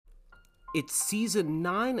It's season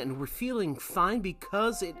 9 and we're feeling fine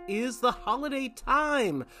because it is the holiday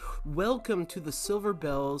time. Welcome to the Silver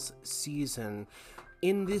Bells season.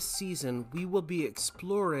 In this season, we will be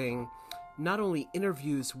exploring not only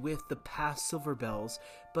interviews with the past Silver Bells,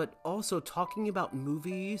 but also talking about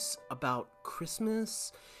movies, about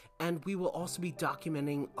Christmas, and we will also be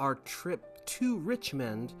documenting our trip to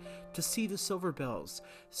Richmond to see the Silver Bells.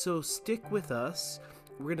 So stick with us.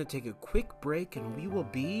 We're going to take a quick break and we will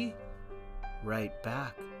be right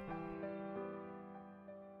back.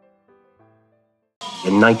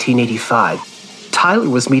 In 1985, Tyler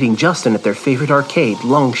was meeting Justin at their favorite arcade,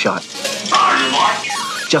 Longshot.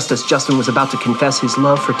 Just as Justin was about to confess his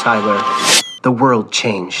love for Tyler, the world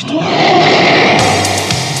changed.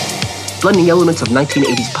 Blending elements of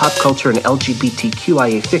 1980s pop culture and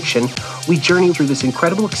LGBTQIA fiction, we journey through this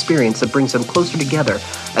incredible experience that brings them closer together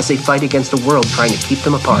as they fight against a world trying to keep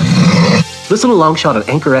them apart. Listen to Longshot on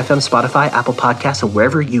Anchor FM, Spotify, Apple Podcasts, and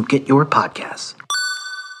wherever you get your podcasts.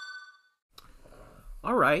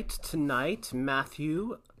 All right, tonight,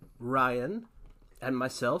 Matthew, Ryan, and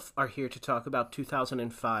myself are here to talk about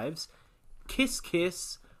 2005's Kiss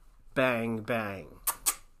Kiss Bang Bang.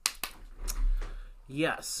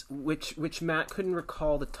 Yes, which Matt couldn't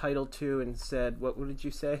recall the title to and said, what did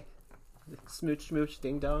you say? Smooch Smooch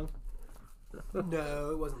Ding Dong? No,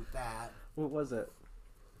 it wasn't that. What was it?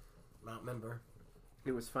 I don't remember.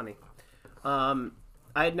 It was funny. I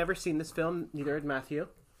had never seen this film, neither had Matthew.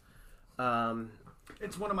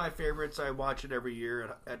 It's one of my favorites. I watch it every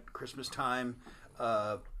year at Christmas time.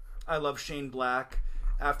 I love Shane Black.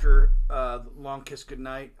 After Long Kiss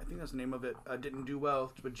Goodnight, I think that's the name of it, didn't do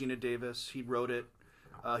well with Gina Davis. He wrote it.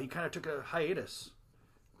 He kind of took a hiatus.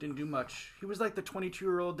 Didn't do much. He was like the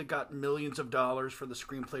 22-year-old that got millions of dollars for the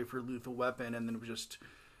screenplay for Lethal Weapon and then was just,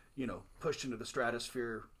 pushed into the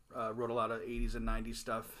stratosphere. Wrote a lot of 80s and 90s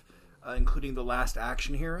stuff, including The Last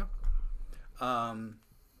Action Hero.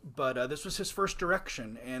 But this was his first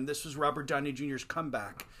direction, and this was Robert Downey Jr.'s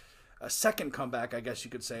comeback. A second comeback, I guess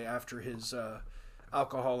you could say, after his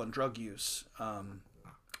alcohol and drug use.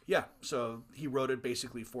 So he wrote it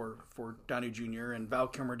basically for Downey Jr., and Val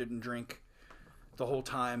Kilmer didn't drink the whole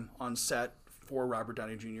time on set for Robert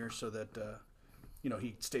Downey Jr. so that,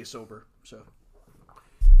 he'd stay sober. So,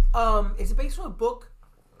 is it based on a book?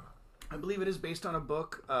 I believe it is based on a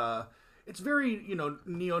book. It's very,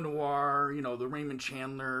 neo-noir, the Raymond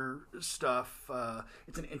Chandler stuff.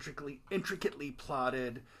 It's an intricately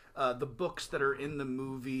plotted. The books that are in the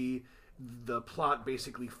movie, the plot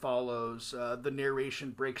basically follows. The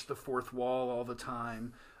narration breaks the fourth wall all the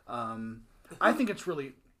time. I think it's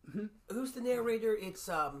really... Who's the narrator? It's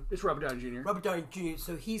Robert Downey Jr. Robert Downey Jr.,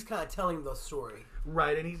 so he's kind of telling the story.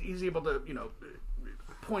 Right, and he's able to,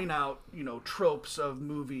 point out, tropes of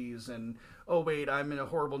movies and, oh, wait, I'm a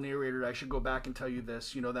horrible narrator, I should go back and tell you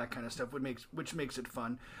this, that kind of stuff, which makes it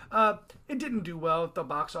fun. It didn't do well at the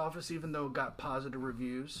box office, even though it got positive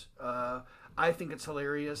reviews. I think it's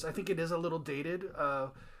hilarious. I think it is a little dated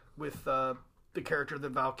with the character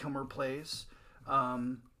that Val Kilmer plays.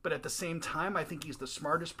 But at the same time, I think he's the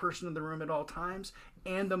smartest person in the room at all times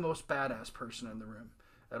and the most badass person in the room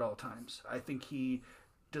at all times. I think he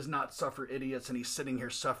does not suffer idiots, and he's sitting here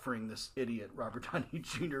suffering this idiot, Robert Downey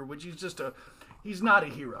Jr., which he's not a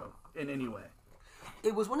hero in any way.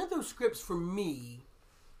 It was one of those scripts for me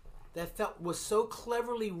that was so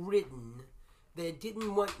cleverly written that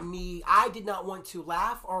I did not want to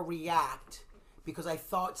laugh or react because I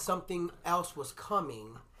thought something else was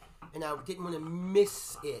coming, and I didn't want to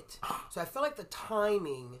miss it. So I felt like the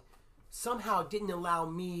timing somehow didn't allow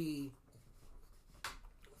me...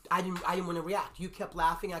 I didn't want to react. You kept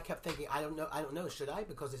laughing. I kept thinking, I don't know, should I?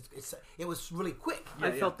 Because it was really quick.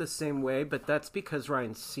 I felt the same way, but that's because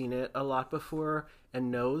Ryan's seen it a lot before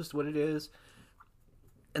and knows what it is.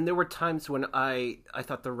 And there were times when I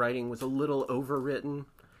thought the writing was a little overwritten,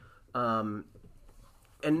 and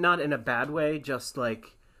not in a bad way, just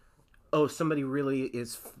like, oh, somebody really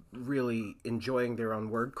is really enjoying their own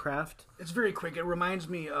word craft. It's very quick. It reminds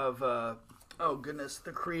me of, the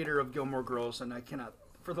creator of Gilmore Girls, and I cannot...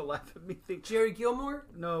 for the life of me think. Jerry Gilmore?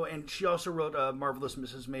 No, and she also wrote Marvelous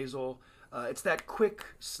Mrs. Maisel. It's that quick,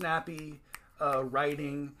 snappy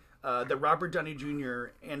writing that Robert Downey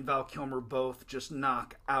Jr. and Val Kilmer both just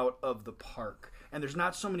knock out of the park. And there's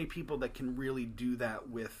not so many people that can really do that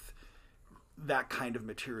with that kind of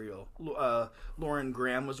material. Lauren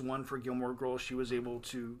Graham was one for Gilmore Girls. She was able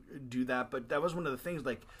to do that. But that was one of the things,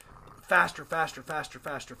 like, faster,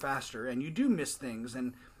 and you do miss things.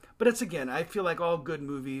 But it's, again, I feel like all good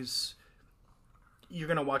movies, you're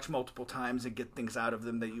going to watch multiple times and get things out of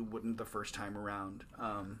them that you wouldn't the first time around.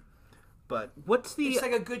 But What's the It's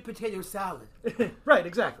like a good potato salad. right,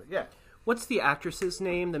 exactly, yeah. What's the actress's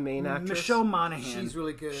name? The main actress, Michelle Monaghan. She's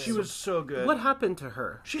really good. She was so good. What happened to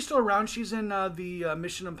her? She's still around. She's in the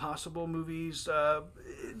Mission Impossible movies.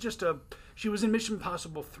 She was in Mission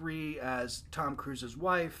Impossible 3 as Tom Cruise's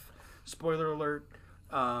wife. Spoiler alert.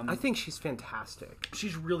 I think she's fantastic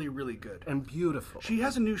She's really, really good. and beautiful. She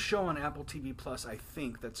has a new show on Apple TV Plus, I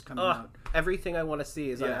think, that's coming out. Everything I want to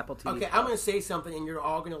see is on Yeah. Apple TV. Okay, I'm going to say something, and you're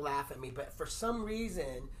all going to laugh at me. But for some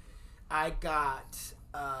reason, I got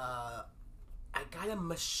a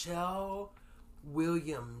Michelle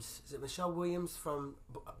Williams. Is it Michelle Williams from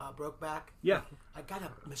Brokeback? Yeah. I got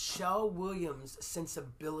a Michelle Williams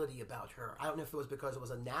sensibility about her. I don't know if it was because it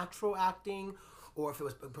was a natural acting or if it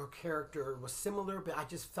was her character was similar, but I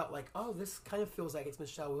just felt like, oh, this kind of feels like it's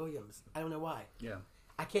Michelle Williams. I don't know why. Yeah.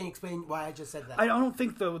 I can't explain why I just said that. I don't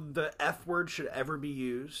think the F word should ever be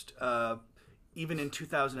used. Even in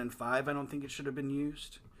 2005, I don't think it should have been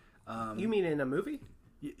used. You mean in a movie?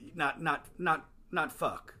 Not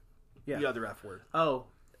fuck. Yeah. The other F word. Oh,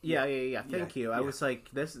 yeah. Thank you. I was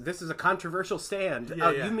like, this is a controversial stand.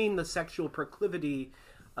 Yeah, yeah. You mean the sexual proclivity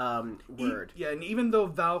word? Yeah, and even though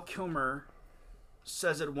Val Kilmer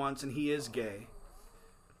says it once and he is gay,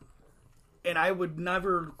 and I would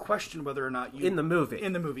never question whether or not you... In the movie.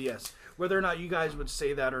 In the movie, yes. Whether or not you guys would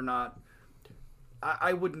say that or not,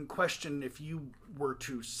 I wouldn't question if you were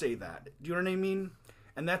to say that. Do you know what I mean?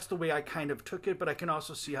 And that's the way I kind of took it, but I can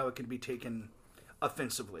also see how it could be taken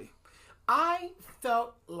offensively. I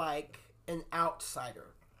felt like an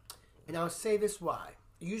outsider. And I'll say this why.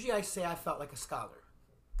 Usually I say I felt like a scholar.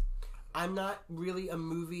 I'm not really a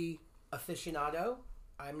movie aficionado.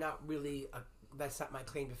 I'm not really that's not my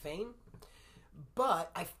claim to fame.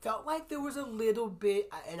 But I felt like there was a little bit,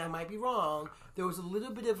 and I might be wrong, there was a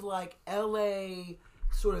little bit of like LA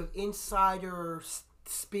sort of insider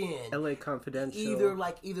spin. LA Confidential. Either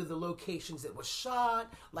the locations it was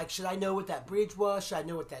shot, like should I know what that bridge was? Should I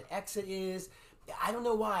know what that exit is? I don't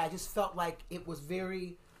know why. I just felt like it was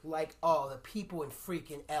very like, oh, the people in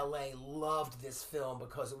freaking LA loved this film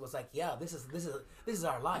because it was like, yeah, this is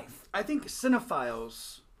our life. I think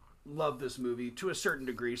cinephiles love this movie to a certain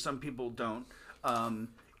degree. Some people don't.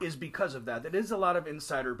 Is because of that. It is a lot of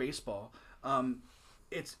insider baseball.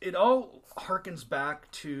 It all harkens back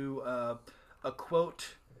to a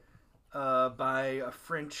quote by a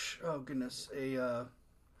French a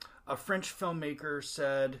French filmmaker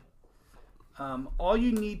said, "All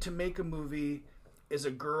you need to make a movie is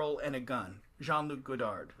a girl and a gun." Jean-Luc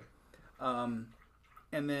Godard. And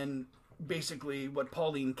then basically what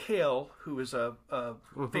Pauline Kael, who is a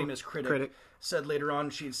famous critic, said later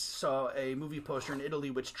on, she saw a movie poster in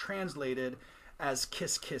Italy which translated as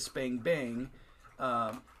 "Kiss, Kiss, Bang, Bang."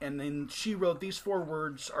 And then she wrote, "These 4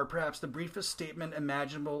 words are perhaps the briefest statement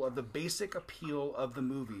imaginable of the basic appeal of the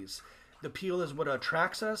movies. The appeal is what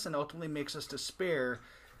attracts us and ultimately makes us despair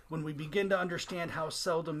when we begin to understand how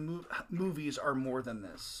seldom movies are more than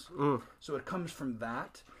this." So it comes from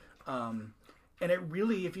that. And it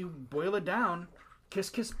really, if you boil it down,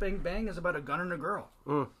 Kiss Kiss Bang Bang is about a gun and a girl.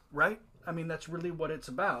 Right? I mean, that's really what it's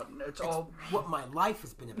about. It's all what my life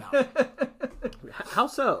has been about. How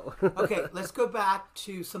so? Okay, let's go back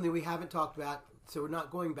to something we haven't talked about. So we're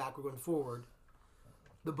not going back, we're going forward.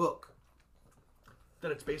 The book.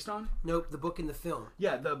 that it's based on. Nope, the book and the film.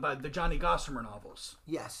 Yeah, the Johnny Gossamer novels.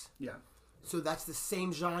 Yes. Yeah. So that's the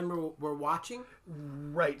same genre we're watching?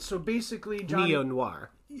 Right. So basically, Johnny, Neo-noir.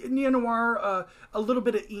 Neo-noir, a little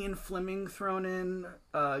bit of Ian Fleming thrown in,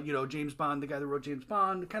 James Bond, the guy that wrote James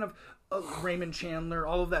Bond, kind of Raymond Chandler,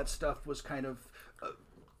 all of that stuff was kind of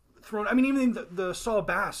thrown. I mean, even the Saul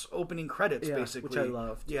Bass opening credits, basically. Which I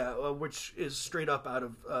loved. Yeah, which is straight up out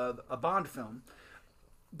of a Bond film.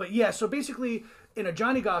 But yeah, so basically, in a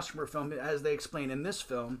Johnny Gossamer film, as they explain in this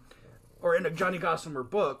film, or in a Johnny Gossamer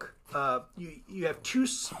book, you have two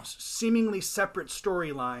seemingly separate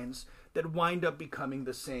storylines that wind up becoming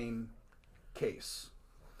the same case.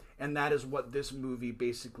 And that is what this movie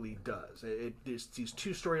basically does. It's these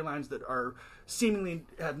two storylines that are seemingly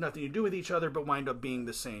have nothing to do with each other, but wind up being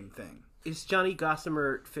the same thing. Is Johnny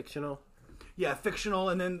Gossamer fictional? Yeah, fictional,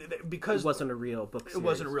 and then because It wasn't a real book series. it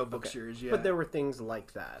wasn't a real book series, yeah. But there were things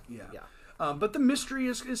like that. Yeah. But the mystery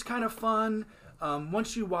is kind of fun.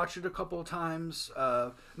 Once you watch it a couple of times,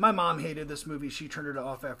 my mom hated this movie. She turned it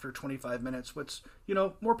off after 25 minutes, which,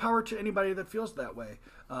 more power to anybody that feels that way.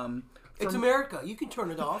 It's America. You can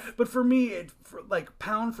turn it off. But for me,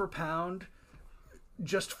 pound for pound,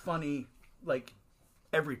 just funny, like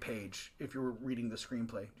every page. If you were reading the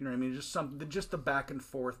screenplay, you know what I mean? Just the back and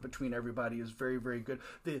forth between everybody is very, very good.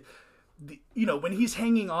 when he's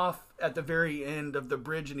hanging off at the very end of the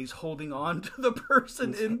bridge and he's holding on to the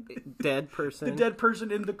person the dead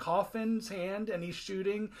person in the coffin's hand and he's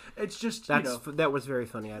shooting. It's just that was very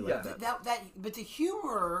funny. I like that. But the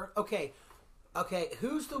humor. Okay,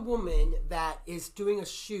 who's the woman that is doing a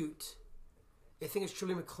shoot? I think it's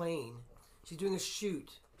Shirley MacLaine. She's doing a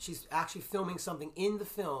shoot. She's actually filming something in the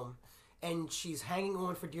film, and she's hanging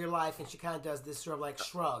on for dear life, and she kind of does this sort of like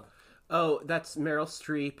shrug. Oh, that's Meryl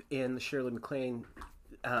Streep in the Shirley MacLaine.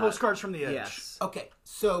 Postcards from the Edge. Yes. Okay,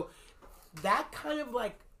 so that kind of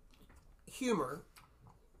like humor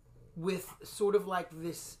with sort of like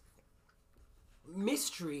this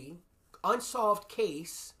mystery, unsolved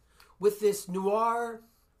case, with this noir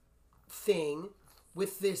thing,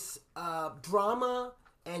 with this drama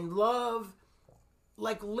and love.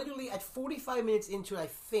 Like literally at 45 minutes into it, I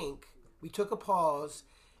think, we took a pause.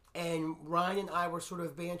 And Ryan and I were sort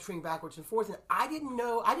of bantering backwards and forth, and I didn't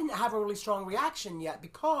have a really strong reaction yet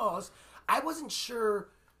because I wasn't sure.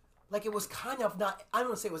 Like it was kind of not. I don't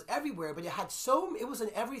want to say it was everywhere, but it was an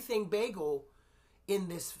everything bagel in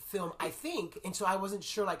this film, I think, and so I wasn't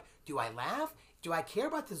sure. Like, do I laugh? Do I care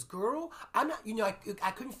about this girl? I'm not.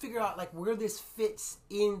 I couldn't figure out like where this fits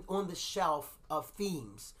in on the shelf of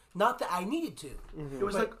themes. Not that I needed to. Mm-hmm. It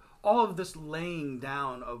was like all of this laying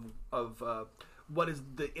down of what is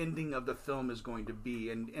the ending of the film is going to be,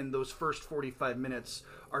 and those first 45 minutes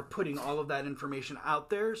are putting all of that information out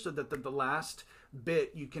there so that the last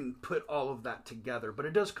bit you can put all of that together, but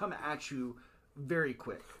it does come at you very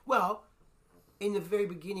quick. Well, in the very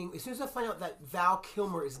beginning, as soon as I find out that Val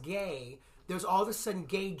Kilmer is gay, there's all of a sudden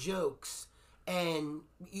gay jokes and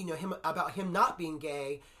him about him not being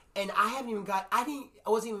gay, and I didn't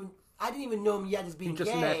even know him yet as being gay. You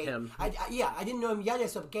just met him. I didn't know him yet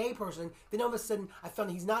as a gay person. Then all of a sudden, I found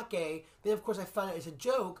out he's not gay. Then, of course, I found out it's a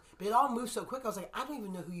joke. But it all moved so quick, I was like, I don't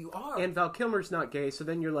even know who you are. And Val Kilmer's not gay, so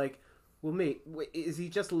then you're like, well, mate, is he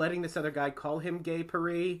just letting this other guy call him Gay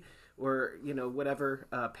Paris? Or, whatever,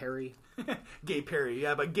 Perry? Gay Perry,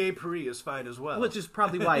 yeah, but Gay Paris is fine as well. Which is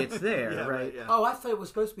probably why it's there, yeah, right? Yeah. Oh, I thought it was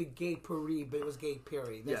supposed to be Gay Paris, but it was Gay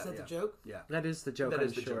Perry. Is that the joke? Yeah. That is the joke,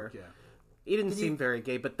 I'm sure. joke, yeah. He didn't seem very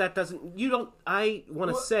gay, but that doesn't. I want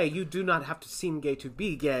to say you do not have to seem gay to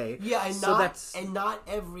be gay. Yeah, and so not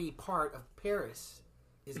every part of Paris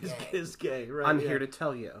is gay. Is gay, right? I'm here to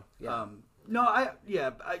tell you. Yeah.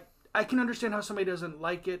 I can understand how somebody doesn't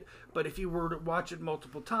like it, but if you were to watch it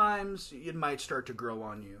multiple times, it might start to grow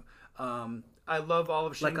on you. I love all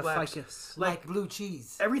of Shane Black's, ficus. Like blue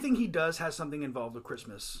cheese. Everything he does has something involved with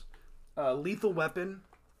Christmas. Lethal Weapon,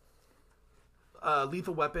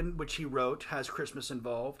 which he wrote, has Christmas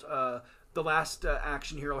involved. The Last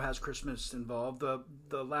Action Hero has Christmas involved.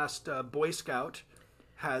 The Last Boy Scout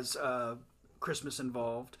has Christmas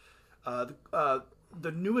involved.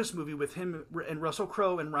 The newest movie with him and Russell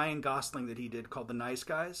Crowe and Ryan Gosling that he did, called The Nice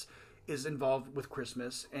Guys, is involved with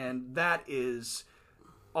Christmas, and that is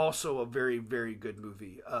also a very, very good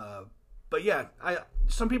movie. But yeah,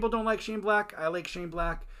 some people don't like Shane Black. I like Shane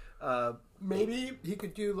Black. Maybe he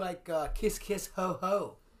could do like Kiss Kiss Ho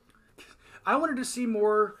Ho. I wanted to see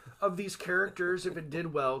more of these characters if it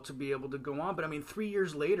did well to be able to go on. But I mean, 3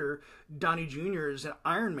 years later, Downey Jr. is an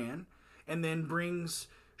Iron Man, and then brings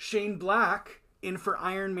Shane Black in for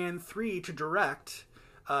Iron Man 3 to direct,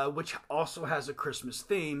 which also has a Christmas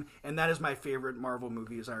theme, and that is my favorite Marvel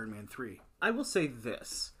movie, is Iron Man 3. I will say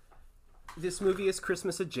this. This movie is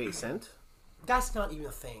Christmas adjacent. That's not even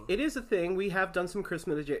a thing. It is a thing. We have done some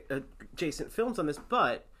Christmas adjacent films on this,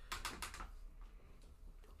 but...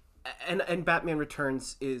 And Batman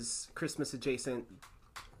Returns is Christmas adjacent,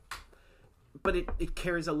 but it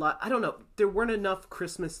carries a lot. I don't know. There weren't enough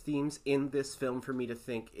Christmas themes in this film for me to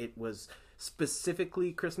think it was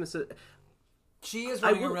specifically Christmas. She is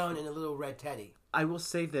running around in a little red teddy. I will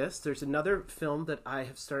say this. There's another film that I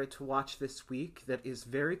have started to watch this week that is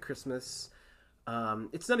very Christmas.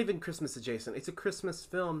 It's not even Christmas adjacent. It's a Christmas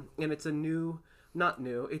film, and it's a new... Not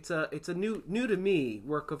new. It's a new to me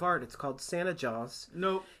work of art. It's called Santa Jaws.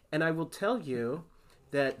 Nope. And I will tell you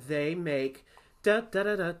that they make da da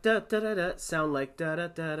da da da da da da sound like da da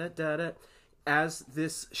da da da da as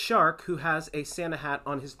this shark who has a Santa hat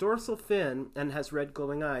on his dorsal fin and has red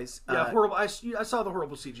glowing eyes. Yeah, horrible. I saw the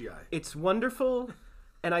horrible CGI. It's wonderful,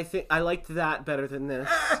 and I think I liked that better than this.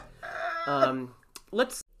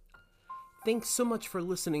 Thanks so much for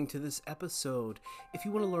listening to this episode. If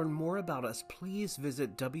you want to learn more about us, please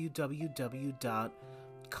visit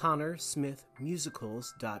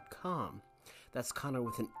www.connorsmithmusicals.com. That's Connor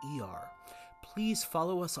with an ER. Please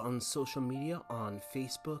follow us on social media on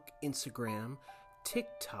Facebook, Instagram,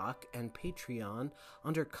 TikTok, and Patreon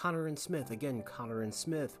under Connor and Smith. Again, Connor and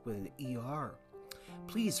Smith with an ER.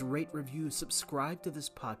 Please rate, review, subscribe to this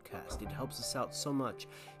podcast. It helps us out so much.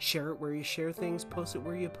 Share it where you share things, post it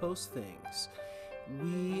where you post things.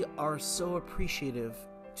 We are so appreciative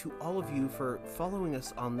to all of you for following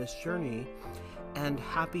us on this journey, and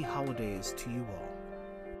happy holidays to you all.